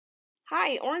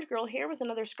Hi, Orange Girl here with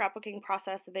another scrapbooking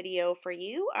process video for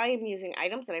you. I am using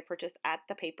items that I purchased at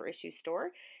the Paper Issue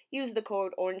store. Use the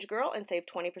code Orange Girl and save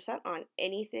 20% on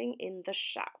anything in the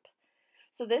shop.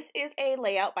 So this is a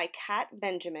layout by Kat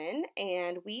Benjamin,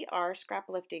 and we are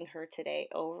scraplifting her today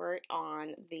over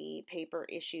on the Paper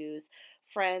Issues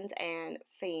Friends and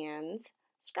Fans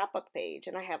scrapbook page,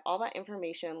 and I have all that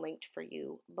information linked for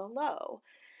you below.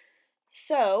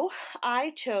 So I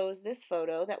chose this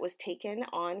photo that was taken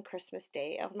on Christmas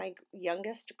Day of my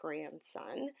youngest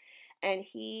grandson, and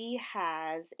he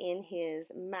has in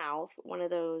his mouth one of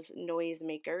those noise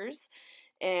makers,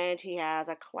 and he has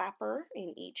a clapper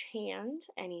in each hand,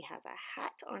 and he has a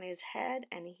hat on his head,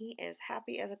 and he is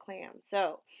happy as a clam.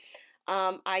 So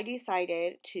I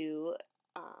decided to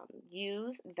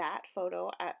use that photo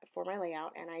for my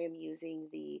layout, and I am using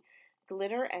the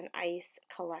Glitter and Ice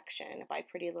collection by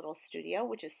Pretty Little Studio,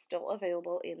 which is still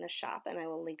available in the shop, and I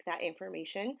will link that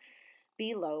information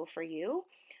below for you.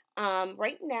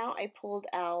 Right now, I pulled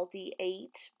out the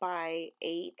 8 by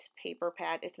 8 paper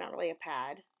pad. It's not really a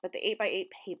pad, but the 8 by 8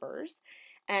 papers,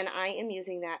 and I am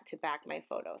using that to back my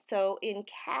photo. So in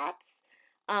Kat's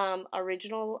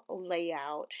original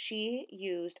layout, she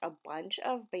used a bunch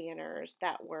of banners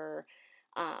that were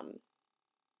um,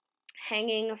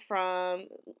 hanging from,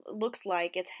 looks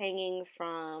like it's hanging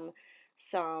from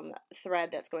some thread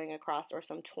that's going across or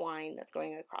some twine that's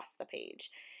going across the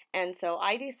page. And so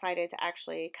I decided to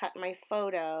actually cut my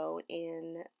photo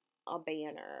in a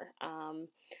banner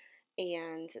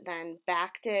and then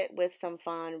backed it with some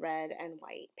fun red and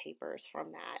white papers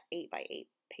from that 8 by 8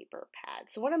 paper pad.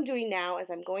 So what I'm doing now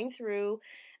is I'm going through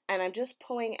and I'm just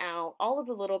pulling out all of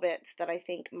the little bits that I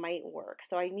think might work.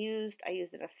 So I used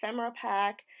an ephemera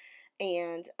pack,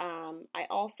 and I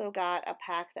also got a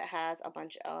pack that has a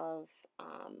bunch of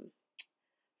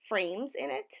frames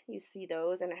in it. You see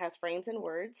those, and it has frames and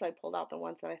words, so I pulled out the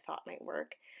ones that I thought might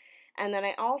work. And then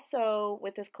I also,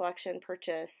 with this collection,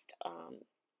 purchased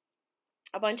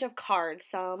a bunch of cards.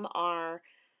 Some are,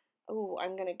 oh,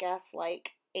 I'm going to guess like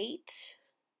 8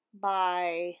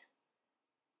 by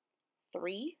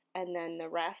 3, and then the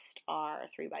rest are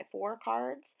 3 by 4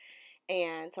 cards.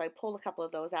 And so I pulled a couple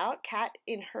of those out. Kat,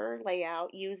 in her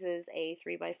layout, uses a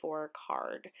 3 by 4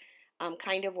 card,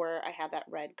 kind of where I have that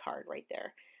red card right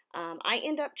there. I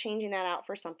end up changing that out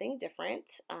for something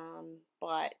different,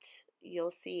 but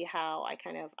you'll see how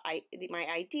my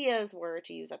ideas were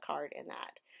to use a card in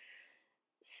that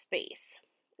space.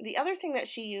 The other thing that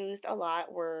she used a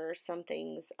lot were some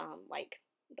things like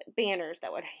banners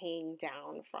that would hang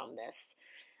down from this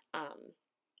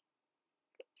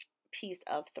piece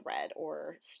of thread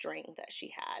or string that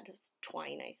she had. It was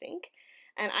twine, I think.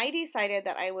 And I decided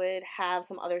that I would have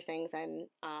some other things and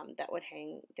that would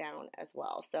hang down as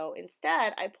well. So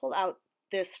instead, I pulled out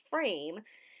this frame,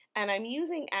 and I'm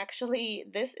using, actually,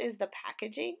 this is the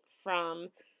packaging from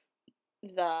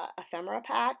the ephemera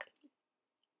pack,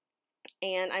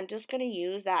 and I'm just going to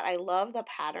use that. I love the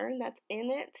pattern that's in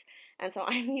it, and so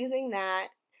I'm using that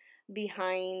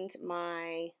behind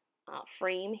my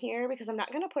frame here because I'm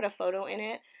not going to put a photo in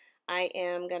it. I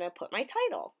am going to put my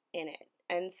title in it.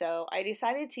 And so I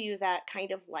decided to use that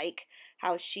kind of like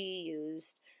how she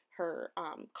used her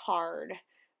card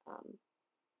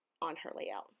on her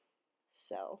layout.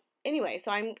 So anyway,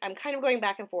 so I'm kind of going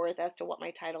back and forth as to what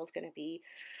my title is going to be.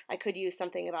 I could use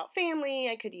something about family.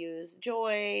 I could use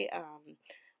joy.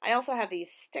 I also have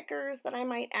these stickers that I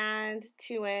might add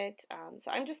to it.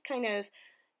 So I'm just kind of,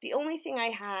 the only thing I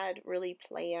had really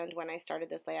planned when I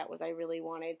started this layout was I really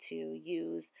wanted to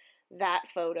use that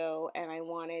photo, and I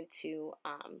wanted to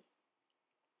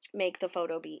make the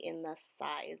photo be in the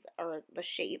size or the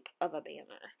shape of a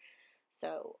banner.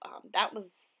 So that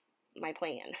was my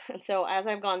plan. And so as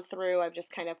I've gone through, I've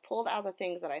just kind of pulled out the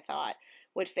things that I thought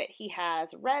would fit. He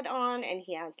has red on and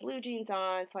he has blue jeans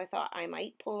on, so I thought I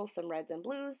might pull some reds and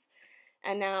blues.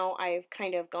 And now I've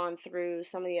kind of gone through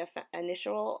some of the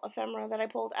initial ephemera that I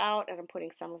pulled out, and I'm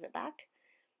putting some of it back.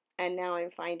 And now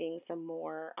I'm finding some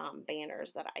more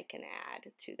banners that I can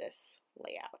add to this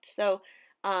layout. So,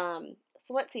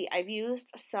 so let's see. I've used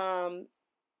some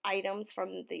items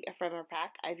from the ephemera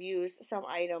pack. I've used some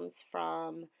items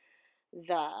from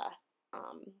the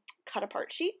cut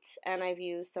apart sheet, and I've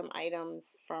used some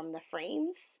items from the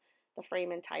frames, the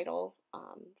frame and title,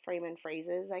 frame and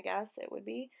phrases, I guess it would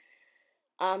be.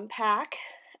 Pack,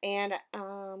 and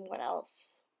what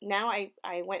else? Now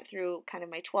I went through kind of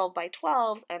my 12 by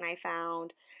 12s, and I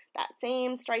found that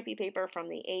same stripy paper from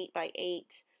the 8 by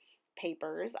 8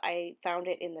 papers. I found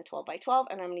it in the 12 by 12,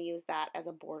 and I'm going to use that as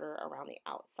a border around the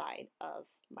outside of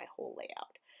my whole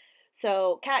layout.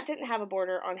 So Kat didn't have a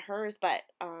border on hers, but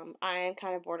I am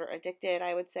kind of border addicted,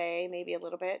 I would say, maybe a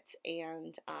little bit.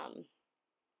 And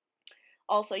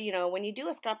also, you know, when you do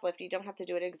a scrap lift, you don't have to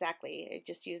do it exactly.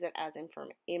 Just use it as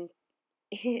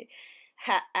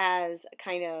as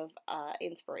kind of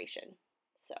inspiration.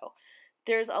 So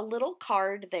there's a little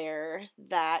card there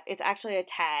that it's actually a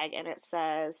tag and it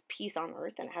says Peace on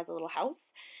Earth and it has a little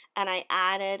house. And I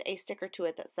added a sticker to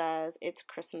it that says it's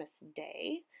Christmas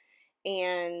Day.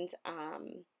 And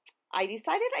I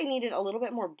decided I needed a little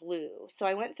bit more blue. So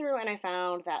I went through and I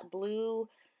found that blue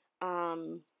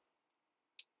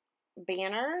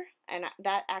banner, and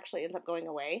that actually ends up going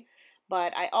away.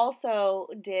 But I also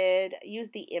did use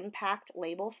the Impact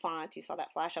label font, you saw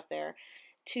that flash up there,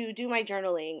 to do my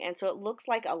journaling. And so it looks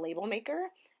like a label maker,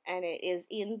 and it is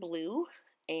in blue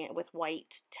and with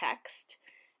white text.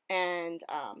 And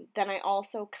then I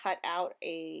also cut out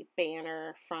a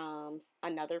banner from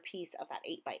another piece of that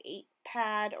 8x8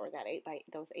 pad, or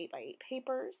those 8x8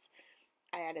 papers.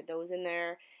 I added those in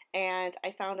there, and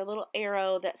I found a little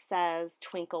arrow that says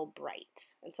Twinkle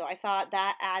Bright. And so I thought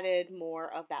that added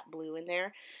more of that blue in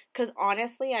there, because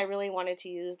honestly, I really wanted to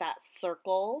use that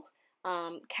circle.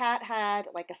 Kat had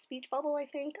like a speech bubble, I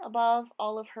think, above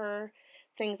all of her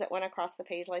things that went across the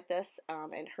page like this.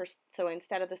 So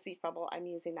instead of the speech bubble, I'm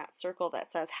using that circle that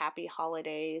says Happy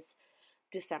Holidays,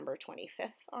 December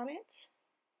 25th on it.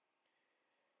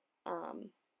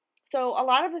 So a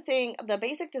lot of the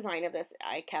basic design of this,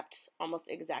 I kept almost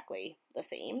exactly the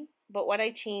same. But what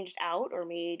I changed out or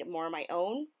made more my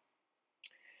own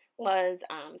was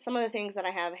some of the things that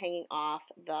I have hanging off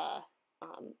the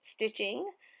stitching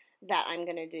that I'm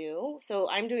going to do. So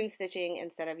I'm doing stitching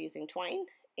instead of using twine.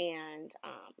 And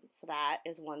so that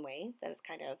is one way that is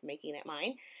kind of making it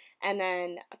mine. And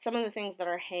then some of the things that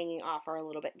are hanging off are a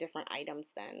little bit different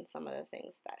items than some of the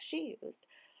things that she used.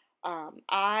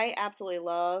 I absolutely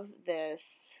love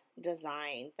this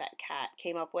design that Kat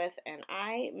came up with, and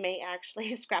I may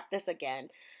actually scrap this again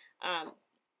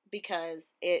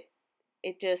because it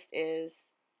just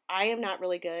is. I am not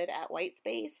really good at white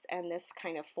space, and this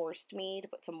kind of forced me to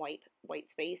put some white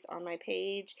space on my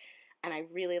page, and I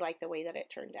really like the way that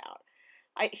it turned out.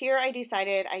 Here I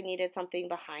decided I needed something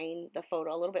behind the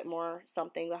photo, a little bit more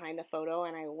something behind the photo,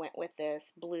 and I went with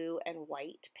this blue and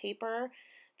white paper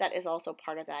that is also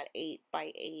part of that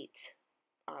 8x8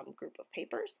 group of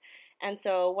papers. And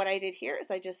so what I did here is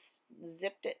I just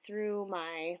zipped it through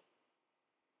my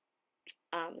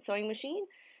sewing machine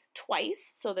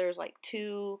twice. So there's like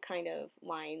two kind of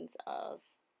lines of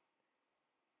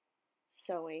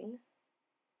sewing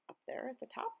up there at the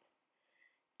top.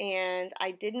 And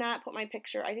I did not put my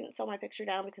picture, I didn't sew my picture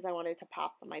down because I wanted to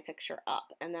pop my picture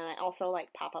up. And then I also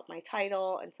like pop up my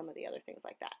title and some of the other things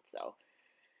like that. So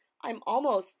I'm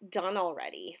almost done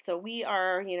already. So we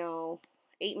are,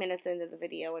 8 minutes into the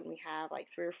video and we have like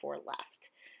 3 or 4 left.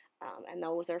 And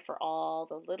those are for all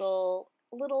the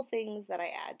little things that I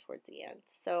add towards the end.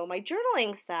 So my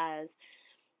journaling says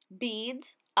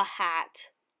beads, a hat,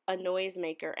 a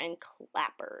noisemaker, and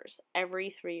clappers. Every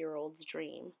 3-year-old's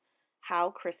dream. How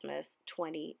Christmas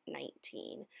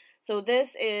 2019. So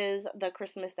this is the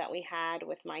Christmas that we had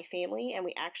with my family, and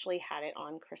we actually had it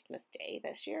on Christmas Day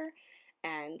this year.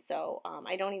 And so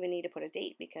I don't even need to put a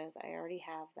date because I already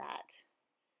have that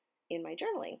in my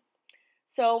journaling.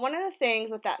 So one of the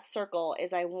things with that circle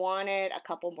is I wanted a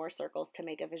couple more circles to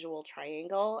make a visual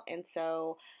triangle. And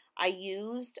so I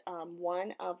used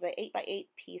one of the 8x8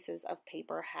 pieces of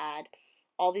paper had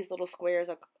all these little squares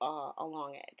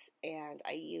along it. And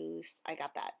I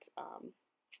got that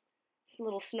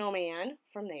little snowman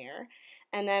from there.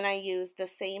 And then I used the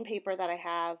same paper that I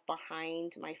have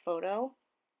behind my photo,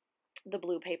 the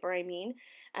blue paper I mean,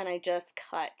 and I just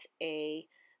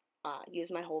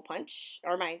used my hole punch,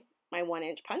 or my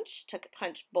 1-inch punch to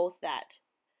punch both that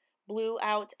blue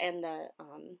out and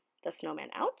the snowman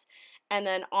out. And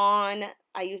then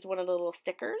I used one of the little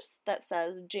stickers that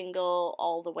says Jingle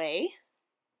All the Way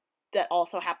that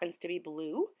also happens to be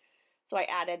blue. So I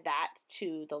added that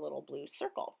to the little blue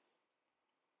circle.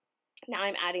 Now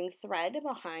I'm adding thread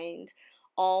behind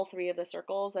all 3 of the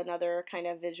circles, another kind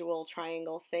of visual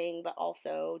triangle thing, but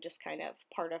also just kind of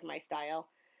part of my style.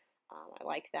 I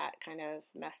like that kind of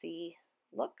messy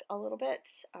look a little bit.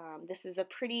 This is a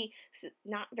pretty,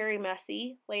 not very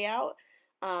messy layout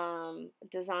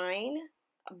design,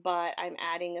 but I'm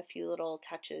adding a few little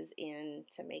touches in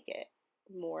to make it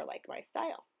more like my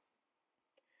style,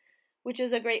 which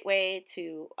is a great way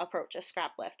to approach a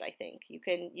scrap lift. I think you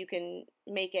can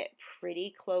make it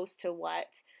pretty close to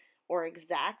or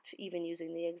exact, even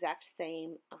using the exact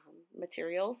same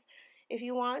materials if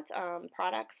you want,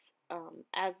 products.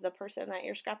 as the person that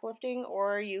you're scrap lifting,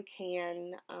 or you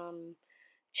can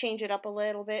change it up a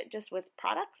little bit just with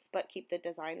products, but keep the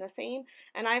design the same.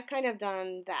 And I've kind of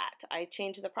done that. I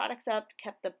changed the products up,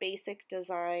 kept the basic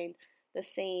design the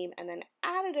same, and then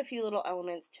added a few little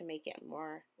elements to make it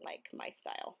more like my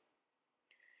style.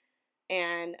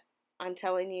 And I'm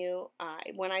telling you,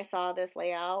 when I saw this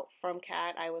layout from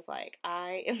Kat, I was like,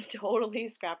 I am totally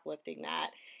scrap lifting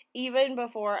that. Even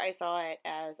before I saw it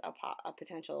as a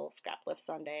potential scrap lift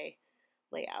Sunday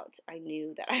layout, I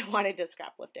knew that I wanted to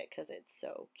scrap lift it because it's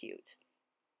so cute.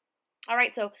 All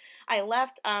right, so I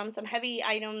left some heavy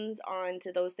items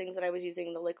onto those things that I was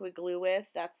using the liquid glue with.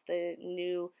 That's the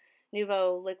new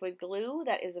Nuvo liquid glue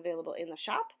that is available in the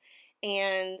shop.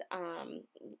 And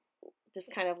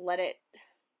just kind of let it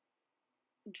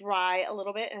dry a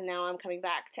little bit, and now I'm coming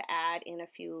back to add in a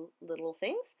few little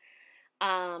things.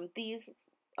 These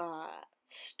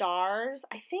stars,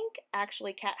 I think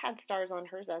actually Kat had stars on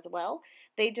hers as well.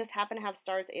 They just happen to have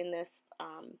stars in this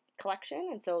collection,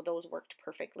 and so those worked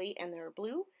perfectly, and they're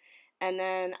blue. And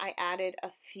then I added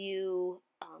a few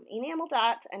enamel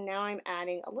dots, and now I'm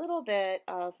adding a little bit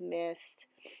of mist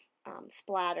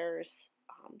splatters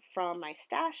from my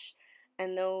stash,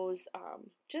 and those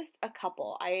just a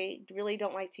couple. I really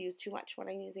don't like to use too much when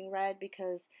I'm using red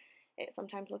because it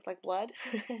sometimes looks like blood,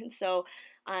 and so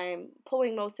I'm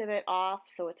pulling most of it off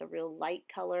so it's a real light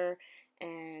color,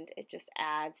 and it just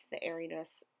adds the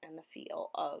airiness and the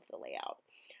feel of the layout.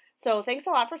 So thanks a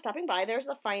lot for stopping by. There's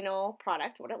the final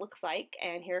product, what it looks like,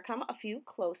 and here come a few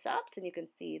close-ups, and you can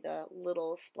see the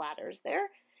little splatters there,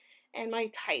 and my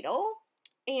title.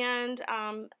 And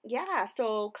yeah,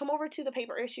 so come over to the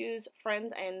Paper Issues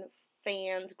Friends and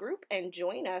Fans group and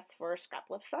join us for Scrap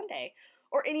Lift Sunday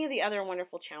or any of the other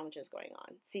wonderful challenges going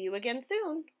on. See you again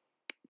soon.